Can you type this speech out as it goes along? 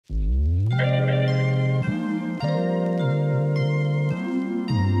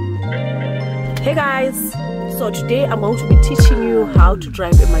Hey guys, so today I'm going to be teaching you how to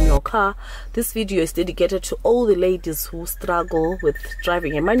drive a manual car. This video is dedicated to all the ladies who struggle with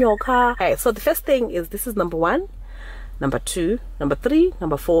driving a manual car. Okay, so the first thing is, this is number 1, number 2, number 3,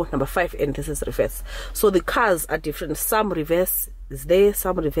 number 4, number 5, and this is reverse. So the cars are different. Some reverse is there,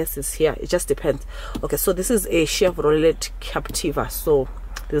 some reverse is here. It just depends. Okay, so this is a Chevrolet Captiva. So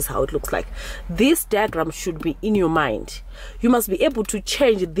this is how it looks like. This diagram should be in your mind. You must be able to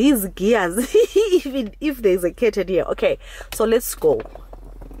change these gears even if there's a curtain here. Okay, so let's go.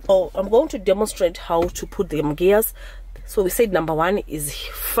 Oh, I'm going to demonstrate how to put them gears. So we said number 1 is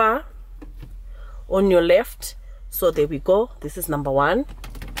far on your left. So there we go. This is number 1.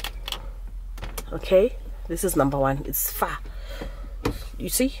 Okay, this is number 1. It's far. You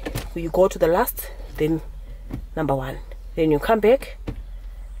see, you go to the last, then number 1, then you come back.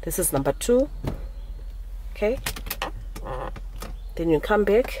 This is number 2. Okay, then you come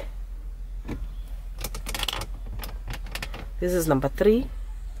back. This is number 3.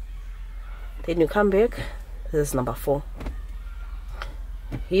 Then you come back. This is number 4.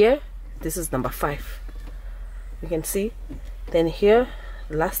 Here, this is number 5. You can see. Then here,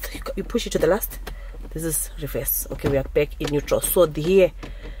 last, you push it to the last. This is reverse. Okay, we are back in neutral. So here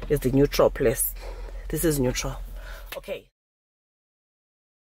is the neutral place. This is neutral. Okay.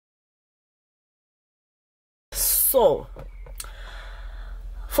 So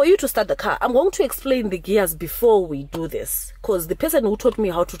for you to start the car, I'm going to explain the gears before we do this, because the person who taught me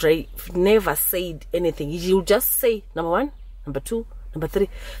how to drive never said anything. He'll just say number 1, number 2, number 3.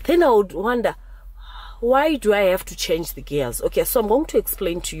 Then I would wonder, why do I have to change the gears? Okay, so I'm going to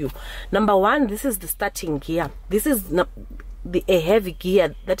explain to you. Number 1, this is the starting gear. This is a heavy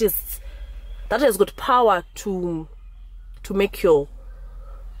gear that has got power to make your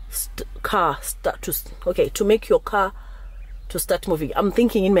car start to make your car to start moving. I'm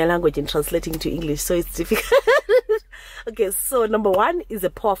thinking in my language and translating to English, so it's difficult. Okay, so number 1 is a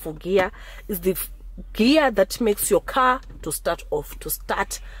powerful gear. Is the gear that makes your car to start off, to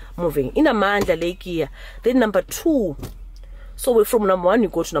start moving in a mandla le gear. Then number 2, so from number 1 you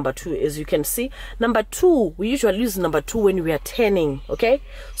go to number 2. As you can see, number 2, we usually use number 2 when we are turning. Okay,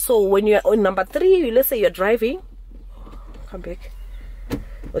 so when you are on number 3, let's say you're driving, come back.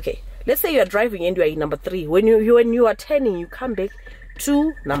 Okay, let's say you are driving and you are in number 3. When you are turning, you come back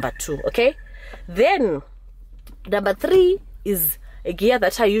to number 2. Okay, then number 3 is a gear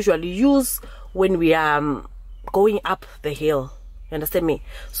that I usually use when we are going up the hill. You understand me?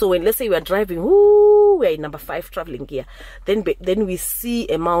 So when, let's say we are driving, we are in number 5, traveling gear. Then we see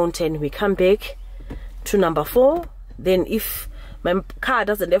a mountain, we come back to number 4. Then if my car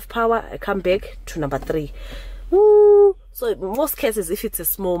doesn't have power, I come back to number 3. So in most cases, if it's a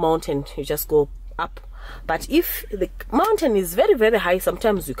small mountain, you just go up. But if the mountain is very, very high,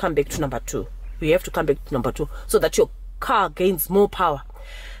 sometimes you come back to number 2. You have to come back to number 2 so that your car gains more power.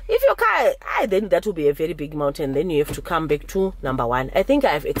 If your car, then that will be a very big mountain. Then you have to come back to number 1. I think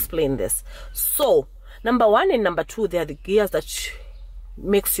I've explained this. So number 1 and number 2, they are the gears that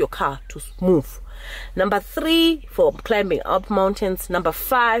makes your car to move. Number 3 for climbing up mountains. Number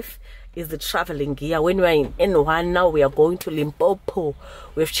 5 is the traveling gear. When we are in N1, now we are going to Limpopo.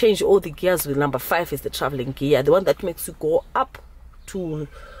 We've changed all the gears. With number 5 is the traveling gear, the one that makes you go up to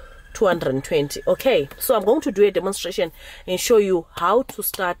 220. Okay, so I'm going to do a demonstration and show you how to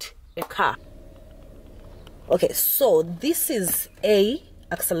start a car. Okay, so this is A,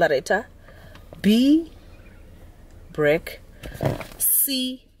 accelerator, B, brake,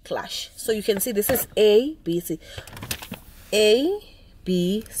 C, clutch. So you can see this is A, B, C. A,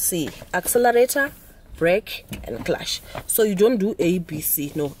 B, C, accelerator, brake, and clutch. So you don't do A, B,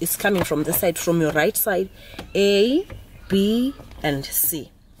 C. No, it's coming from the side, from your right side. A, B, and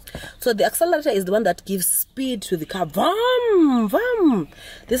C. So the accelerator is the one that gives speed to the car. Vroom, vroom.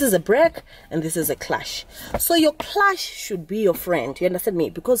 This is a brake and this is a clutch. So your clutch should be your friend. You understand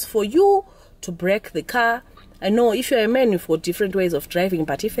me? Because for you to brake the car, I know if you're a man, you've got different ways of driving.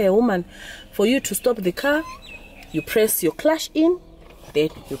 But if you're a woman, for you to stop the car, you press your clutch in, then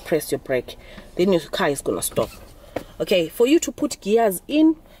you press your brake, then your car is gonna stop. Okay, for you to put gears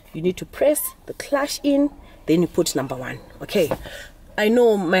in, you need to press the clutch in, then you put number 1. Okay, I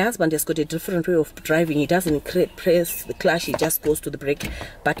know my husband has got a different way of driving. He doesn't press the clutch, he just goes to the brake.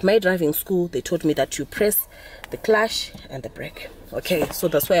 But my driving school, they taught me that you press the clutch and the brake. Okay, so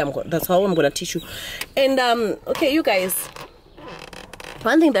that's how I'm gonna teach you. And okay, you guys,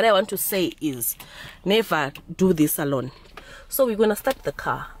 one thing that I want to say is, never do this alone. So we're gonna start the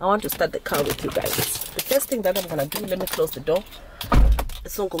car. I want to start the car with you guys. The first thing that I'm gonna do, let me close the door.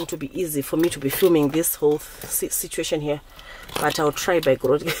 it's not going to be easy for me to be filming this whole situation here, but I'll try by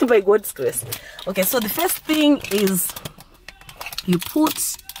God's grace. Okay, so the first thing is you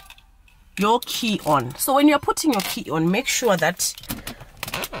put your key on. So when you're putting your key on, make sure that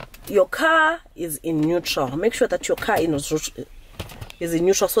your car is in neutral. Make sure that your car is in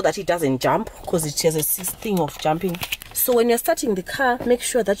neutral so that it doesn't jump, because it has a thing of jumping. So when you're starting the car, make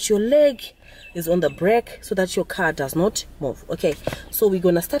sure that your leg is on the brake so that your car does not move. Okay, so we're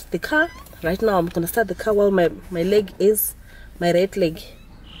gonna start the car right now. I'm gonna start the car while my right leg is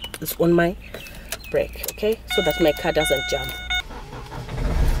on my brake, okay, so that my car doesn't jump.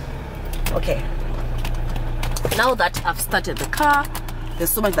 Okay, now that I've started the car, there's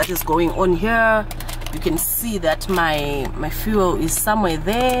so much that is going on here. You can see that my fuel is somewhere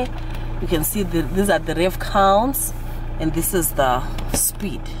there. You can see these are the rev counts, and this is the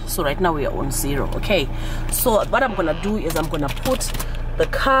speed. So right now we are on 0. Okay, so what I'm gonna do is I'm gonna put the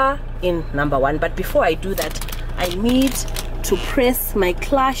car in number 1, but before I do that, I need to press my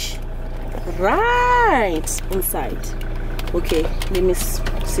clutch right inside. Okay, let me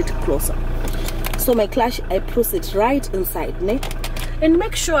sit closer. So my clutch, I press it right inside, ne? And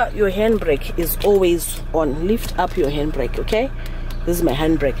make sure your handbrake is always on. Lift up your handbrake, okay? This is my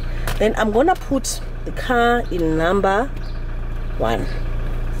handbrake. Then I'm gonna put the car in number 1.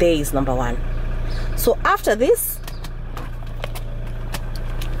 There is number 1. So after this,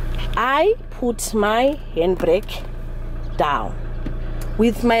 I put my handbrake down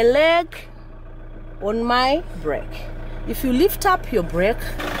with my leg on my brake. If you lift up your brake,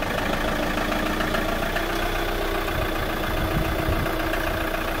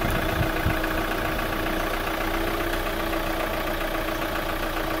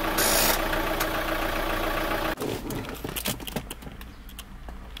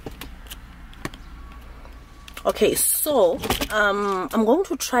 okay, so I'm going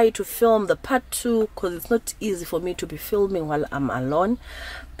to try to film the part 2 because it's not easy for me to be filming while I'm alone,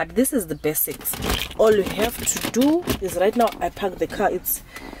 but this is the basics. All you have to do is, right now I park the car, it's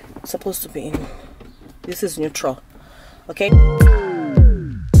supposed to be in, this is neutral, okay.